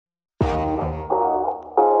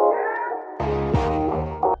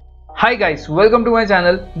Hi guys, welcome to my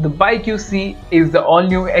channel. The bike you see is the all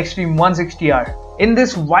new Xtreme 160R. In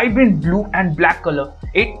this vibrant blue and black color,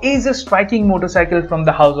 it is a striking motorcycle from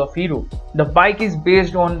the house of Hero. The bike is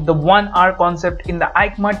based on the 1R concept in the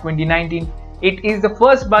EICMA 2019. It is the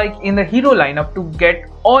first bike in the Hero lineup to get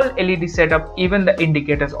all LED setup, even the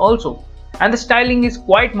indicators also. And the styling is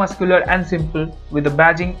quite muscular and simple with the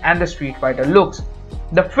badging and the Street Fighter looks.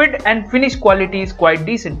 The fit and finish quality is quite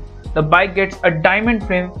decent. The bike gets a diamond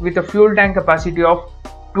frame with a fuel tank capacity of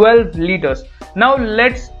 12 liters. Now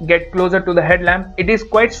let's get closer to the headlamp. It is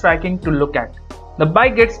quite striking to look at. The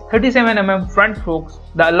bike gets 37mm front forks.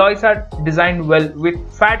 The alloys are designed well with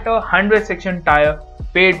fatter 100 section tire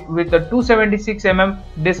paired with a 276mm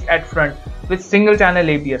disc at front with single channel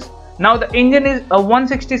ABS. Now the engine is a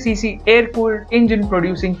 160cc air-cooled engine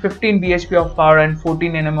producing 15 bhp of power and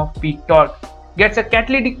 14 Nm of peak torque. Gets a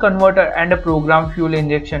catalytic converter and a programmed fuel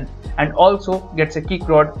injection, and also gets a kick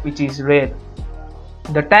rod, which is rare.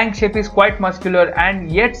 The tank shape is quite muscular and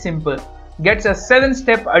yet simple. Gets a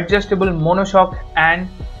 7-step adjustable monoshock, and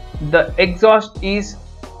the exhaust is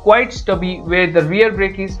quite stubby where the rear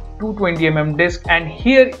brake is 220mm disc, and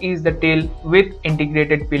here is the tail with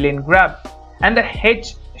integrated pillion grab and the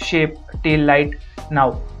H-shaped tail light.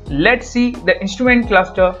 Now let's see the instrument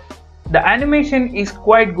cluster. The animation is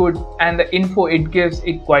quite good and the info it gives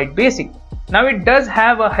is quite basic. Now it does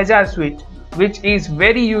have a hazard switch which is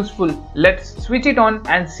very useful. Let's switch it on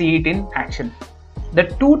and see it in action. The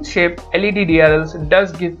tooth-shaped LED DRLs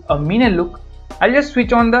does give a meaner look. I'll just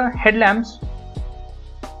switch on the headlamps.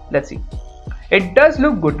 Let's see. It does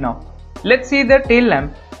look good now. Let's see the tail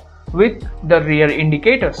lamp with the rear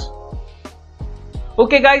indicators.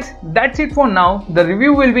 Okay guys, that's it for now. The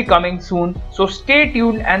review will be coming soon, so stay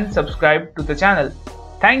tuned and subscribe to the channel.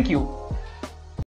 Thank you.